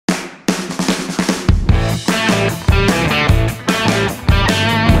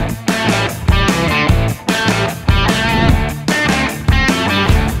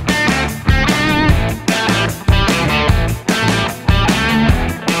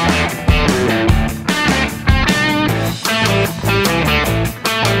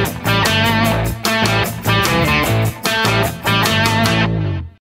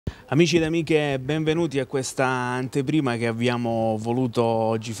Amici ed amiche, benvenuti a questa anteprima che abbiamo voluto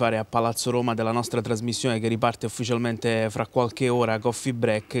oggi fare a Palazzo Roma della nostra trasmissione che riparte ufficialmente fra qualche ora, Coffee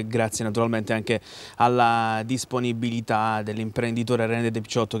Break, grazie naturalmente anche alla disponibilità dell'imprenditore Renè De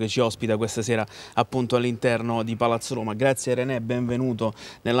Picciotto che ci ospita questa sera appunto all'interno di Palazzo Roma. Grazie Renè, benvenuto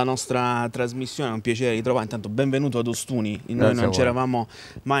nella nostra trasmissione, è un piacere ritrovare, intanto benvenuto ad Ostuni, noi Grazie a non ci voi. eravamo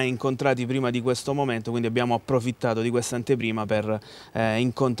mai incontrati prima di questo momento, quindi abbiamo approfittato di questa anteprima per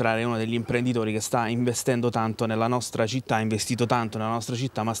incontrare uno degli imprenditori che sta investendo tanto nella nostra città, ha investito tanto nella nostra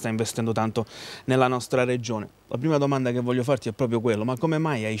città, ma sta investendo tanto nella nostra regione. La prima domanda che voglio farti è proprio quello, ma come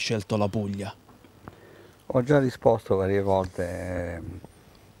mai hai scelto la Puglia? Ho già risposto varie volte,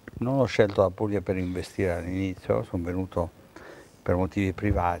 non ho scelto la Puglia per investire all'inizio, sono venuto per motivi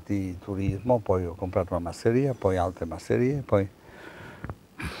privati, di turismo, poi ho comprato una masseria, poi altre masserie, poi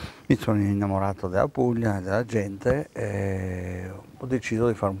mi sono innamorato della Puglia, della gente e ho deciso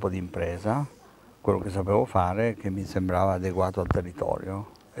di fare un po' di impresa, quello che sapevo fare, che mi sembrava adeguato al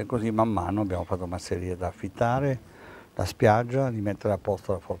territorio. E così man mano abbiamo fatto masserie da affittare, la spiaggia, di mettere a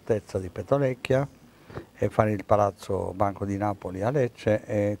posto la fortezza di Petolecchia e fare il Palazzo Banco di Napoli a Lecce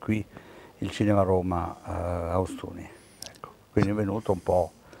e qui il Cinema Roma a Ostuni. Ecco. Quindi è venuto un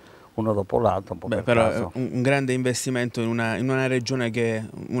po' uno dopo l'altro, un po' Beh, per però è caso. un grande investimento in una regione che è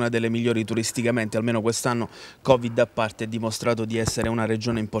una delle migliori turisticamente, almeno quest'anno, Covid a parte, è dimostrato di essere una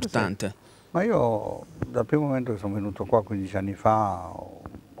regione Sì, sì. importante. Ma io dal primo momento che sono venuto qua 15 anni fa ho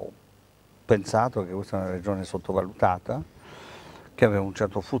pensato che questa è una regione sottovalutata, che aveva un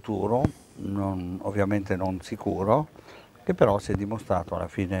certo futuro, ovviamente non sicuro, che però si è dimostrato alla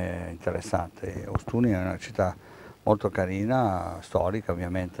fine interessante. Ostuni è una città molto carina, storica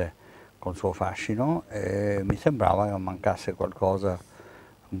ovviamente, col suo fascino, e mi sembrava che mancasse qualcosa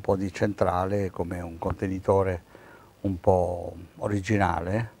un po' di centrale, come un contenitore un po'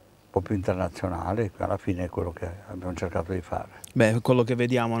 originale, un po' più internazionale, che alla fine è quello che abbiamo cercato di fare. Beh, quello che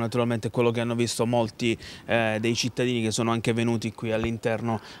vediamo naturalmente è quello che hanno visto molti dei cittadini che sono anche venuti qui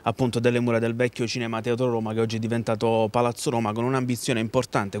all'interno appunto delle mura del vecchio Cinema Teatro Roma, che oggi è diventato Palazzo Roma, con un'ambizione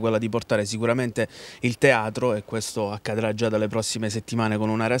importante, quella di portare sicuramente il teatro, e questo accadrà già dalle prossime settimane con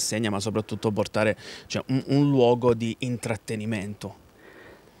una rassegna, ma soprattutto portare, cioè, un luogo di intrattenimento.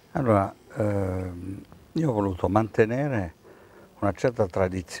 Allora, io ho voluto mantenere una certa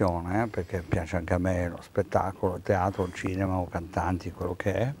tradizione, perché piace anche a me lo spettacolo, il teatro, il cinema, o cantanti, quello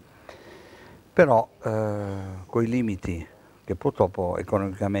che è, però coi limiti che purtroppo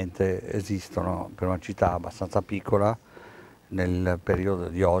economicamente esistono per una città abbastanza piccola nel periodo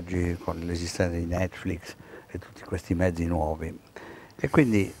di oggi con l'esistenza di Netflix e tutti questi mezzi nuovi. E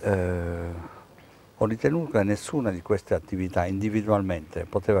quindi ho ritenuto che nessuna di queste attività individualmente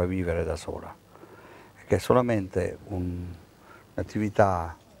poteva vivere da sola, e che solamente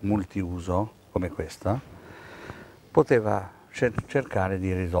un'attività multiuso come questa poteva cercare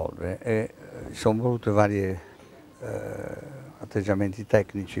di risolvere, e ci sono volute varie atteggiamenti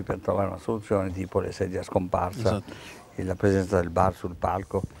tecnici per trovare una soluzione, tipo le sedie a scomparsa, Esatto. la presenza del bar sul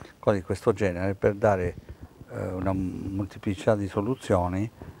palco, cose di questo genere, per dare una molteplicità di soluzioni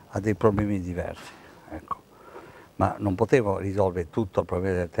a dei problemi diversi. Ecco. Ma non potevo risolvere tutto il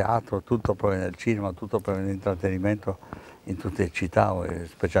problema del teatro, tutto il problema del cinema, tutto il problema dell'intrattenimento in tutte le città,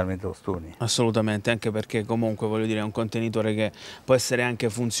 specialmente Ostuni. Assolutamente, anche perché comunque voglio dire è un contenitore che può essere anche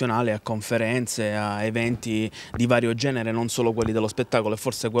funzionale a conferenze, a eventi di vario genere, non solo quelli dello spettacolo, e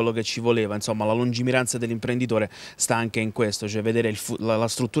forse quello che ci voleva, insomma la lungimiranza dell'imprenditore sta anche in questo, cioè vedere la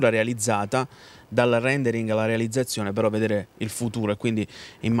struttura realizzata, dal rendering alla realizzazione, però vedere il futuro, e quindi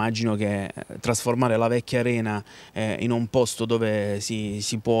immagino che trasformare la vecchia arena in un posto dove ci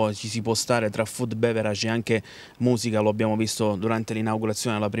si può stare tra food, beverage e anche musica, lo abbiamo visto durante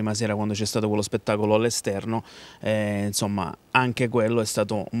l'inaugurazione la prima sera quando c'è stato quello spettacolo all'esterno, insomma anche quello è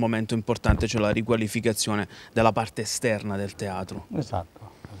stato un momento importante, cioè la riqualificazione della parte esterna del teatro.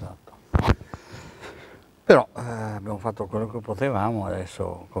 Esatto, esatto. Però abbiamo fatto quello che potevamo,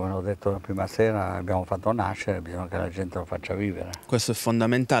 adesso come l'ho detto la prima sera abbiamo fatto nascere, bisogna che la gente lo faccia vivere. Questo è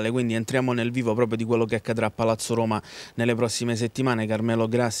fondamentale, quindi entriamo nel vivo proprio di quello che accadrà a Palazzo Roma nelle prossime settimane. Carmelo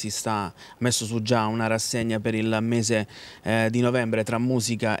Grassi ha messo su già una rassegna per il mese di novembre tra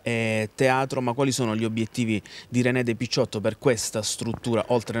musica e teatro, ma quali sono gli obiettivi di Renè De Picciotto per questa struttura,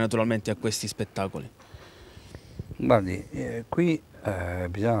 oltre naturalmente a questi spettacoli? Guardi, qui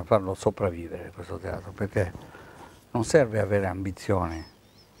bisogna farlo sopravvivere questo teatro, perché non serve avere ambizioni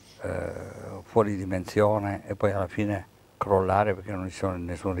fuori dimensione e poi alla fine crollare perché non ci sono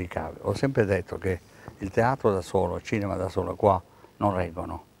nessun ricavo. Ho sempre detto che il teatro da solo, il cinema da solo qua non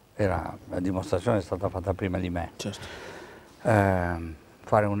reggono, la dimostrazione è stata fatta prima di me. Certo.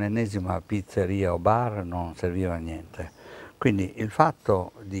 fare un'ennesima pizzeria o bar non serviva a niente. Quindi il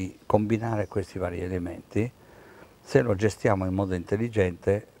fatto di combinare questi vari elementi, se lo gestiamo in modo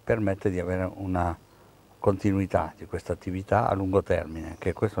intelligente, permette di avere una continuità di questa attività a lungo termine,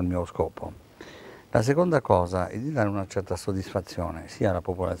 che questo è il mio scopo. La seconda cosa è di dare una certa soddisfazione sia alla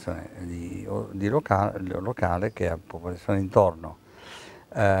popolazione locale che alla popolazione intorno.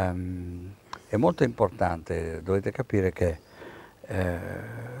 È molto importante, dovete capire che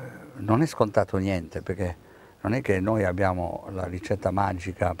non è scontato niente, perché non è che noi abbiamo la ricetta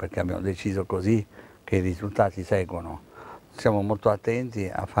magica perché abbiamo deciso così che i risultati seguono. Siamo molto attenti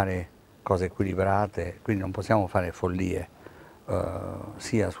a fare cose equilibrate, quindi non possiamo fare follie,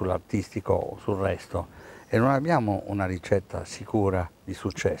 sia sull'artistico o sul resto, e non abbiamo una ricetta sicura di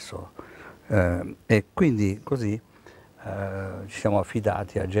successo. E quindi così ci siamo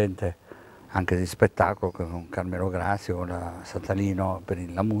affidati a gente anche di spettacolo, come Carmelo Grassi o la Satalino per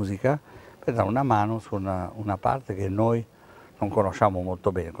la musica, per dare una mano su una parte che noi non conosciamo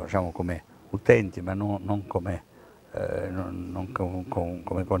molto bene, conosciamo come utenti, ma non come,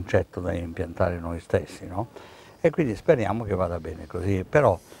 come concetto da impiantare noi stessi, no? E quindi speriamo che vada bene così,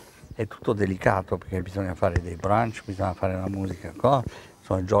 però è tutto delicato perché bisogna fare dei brunch, bisogna fare la musica,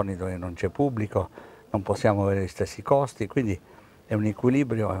 sono giorni dove non c'è pubblico, non possiamo avere gli stessi costi, quindi è un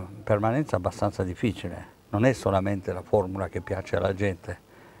equilibrio in permanenza abbastanza difficile, non è solamente la formula che piace alla gente,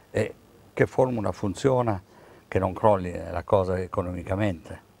 è che formula funziona, che non crolli la cosa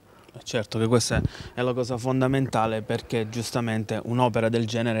economicamente. Certo che questa è la cosa fondamentale, perché giustamente un'opera del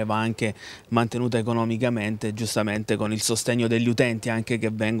genere va anche mantenuta economicamente, giustamente con il sostegno degli utenti anche che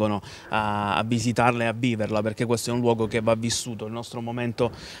vengono a visitarla e a viverla, perché questo è un luogo che va vissuto. Il nostro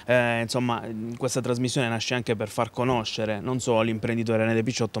momento, insomma, questa trasmissione nasce anche per far conoscere non solo l'imprenditore Renè De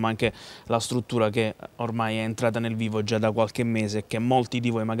Picciotto, ma anche la struttura che ormai è entrata nel vivo già da qualche mese e che molti di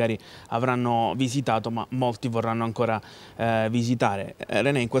voi magari avranno visitato, ma molti vorranno ancora visitare.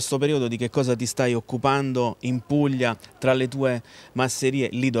 Renè, in questo periodo di che cosa ti stai occupando in Puglia tra le tue masserie?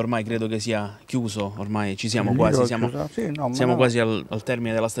 Il Lido ormai credo che sia chiuso, ormai ci siamo quasi, siamo quasi al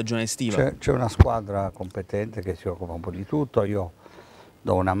termine della stagione estiva. C'è una squadra competente che si occupa un po' di tutto, io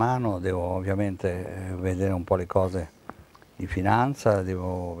do una mano, devo ovviamente vedere un po' le cose di finanza,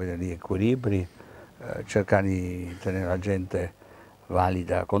 devo vedere gli equilibri, cercare di tenere la gente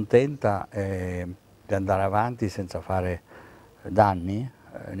valida, contenta e di andare avanti senza fare danni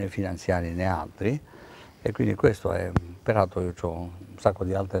né finanziari né altri, e quindi questo è, peraltro io ho un sacco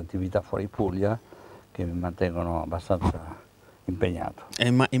di altre attività fuori Puglia che mi mantengono abbastanza impegnato.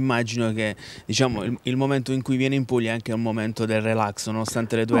 E immagino che, diciamo, il momento in cui vieni in Puglia è anche un momento del relax,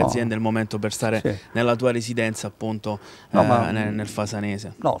 nonostante le tue aziende, è il momento per stare nella tua residenza appunto nel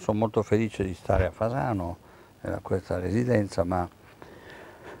fasanese. No, sono molto felice di stare a Fasano, a questa residenza, ma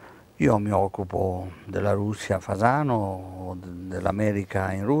io mi occupo della Russia a Fasano,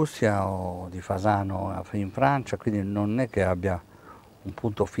 dell'America in Russia o di Fasano in Francia, quindi non è che abbia un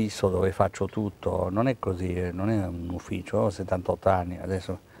punto fisso dove faccio tutto, non è così, non è un ufficio, ho 78 anni,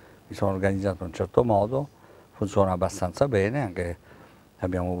 adesso mi sono organizzato in un certo modo, funziona abbastanza bene, anche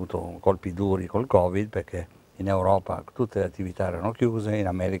abbiamo avuto colpi duri col Covid perché in Europa tutte le attività erano chiuse, in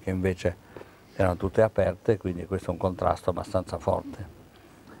America invece erano tutte aperte, quindi questo è un contrasto abbastanza forte.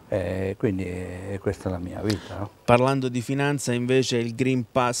 Quindi questa è la mia vita. No? Parlando di finanza invece, il Green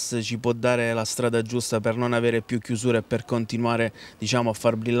Pass ci può dare la strada giusta per non avere più chiusure e per continuare, diciamo, a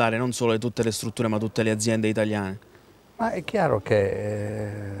far brillare non solo tutte le strutture ma tutte le aziende italiane? Ma è chiaro che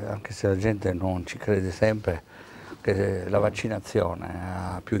anche se la gente non ci crede sempre, che la vaccinazione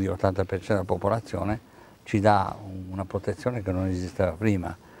a più di 80% della popolazione ci dà una protezione che non esisteva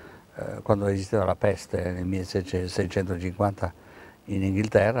prima. Quando esisteva la peste nel 1650 in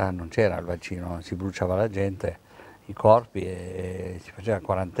Inghilterra non c'era il vaccino, si bruciava la gente, i corpi e si faceva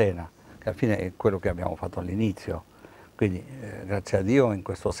quarantena, che alla fine è quello che abbiamo fatto all'inizio. Quindi grazie a Dio in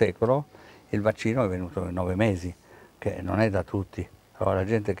questo secolo il vaccino è venuto in 9 mesi, che non è da tutti. Allora la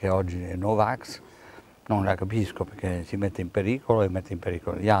gente che oggi è Novax non la capisco perché si mette in pericolo e mette in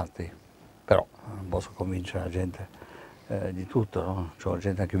pericolo gli altri, però non posso convincere la gente di tutto, no? C'ho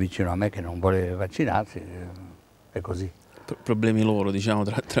gente anche vicino a me che non vuole vaccinarsi, è così. Problemi loro, diciamo,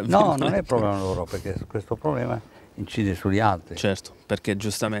 tra No, non è problema loro, perché questo problema incide sugli altri. Certo, perché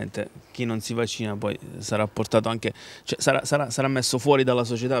giustamente chi non si vaccina poi sarà portato anche, cioè sarà messo fuori dalla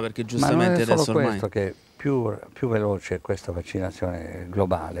società, perché giustamente Ma non è solo adesso ormai... questo, che più veloce è questa vaccinazione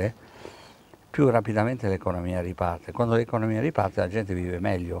globale, più rapidamente l'economia riparte. Quando l'economia riparte la gente vive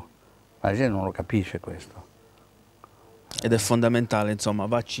meglio, ma la gente non lo capisce questo. Ed è fondamentale, insomma,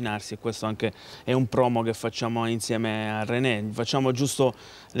 vaccinarsi, e questo anche è un promo che facciamo insieme a Renè. Facciamo giusto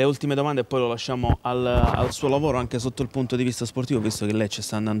le ultime domande e poi lo lasciamo al suo lavoro anche sotto il punto di vista sportivo, visto che lei ci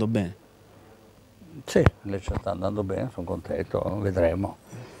sta andando bene. Sì, lei ci sta andando bene, sono contento, vedremo.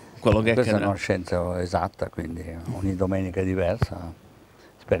 Quello che Questa è accadrà. una scienza esatta, quindi ogni domenica è diversa,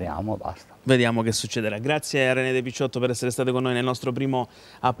 speriamo, basta. Vediamo che succederà. Grazie a Renè De Picciotto per essere state con noi nel nostro primo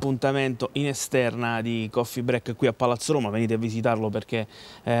appuntamento in esterna di Coffee Break qui a Palazzo Roma. Venite a visitarlo perché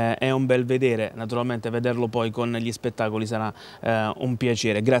è un bel vedere, naturalmente vederlo poi con gli spettacoli sarà un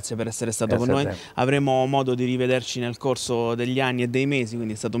piacere. Grazie per essere stato con noi. Avremo modo di rivederci nel corso degli anni e dei mesi,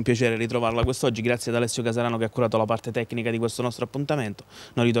 quindi è stato un piacere ritrovarla quest'oggi. Grazie ad Alessio Casarano che ha curato la parte tecnica di questo nostro appuntamento.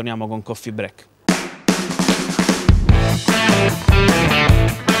 Noi ritorniamo con Coffee Break.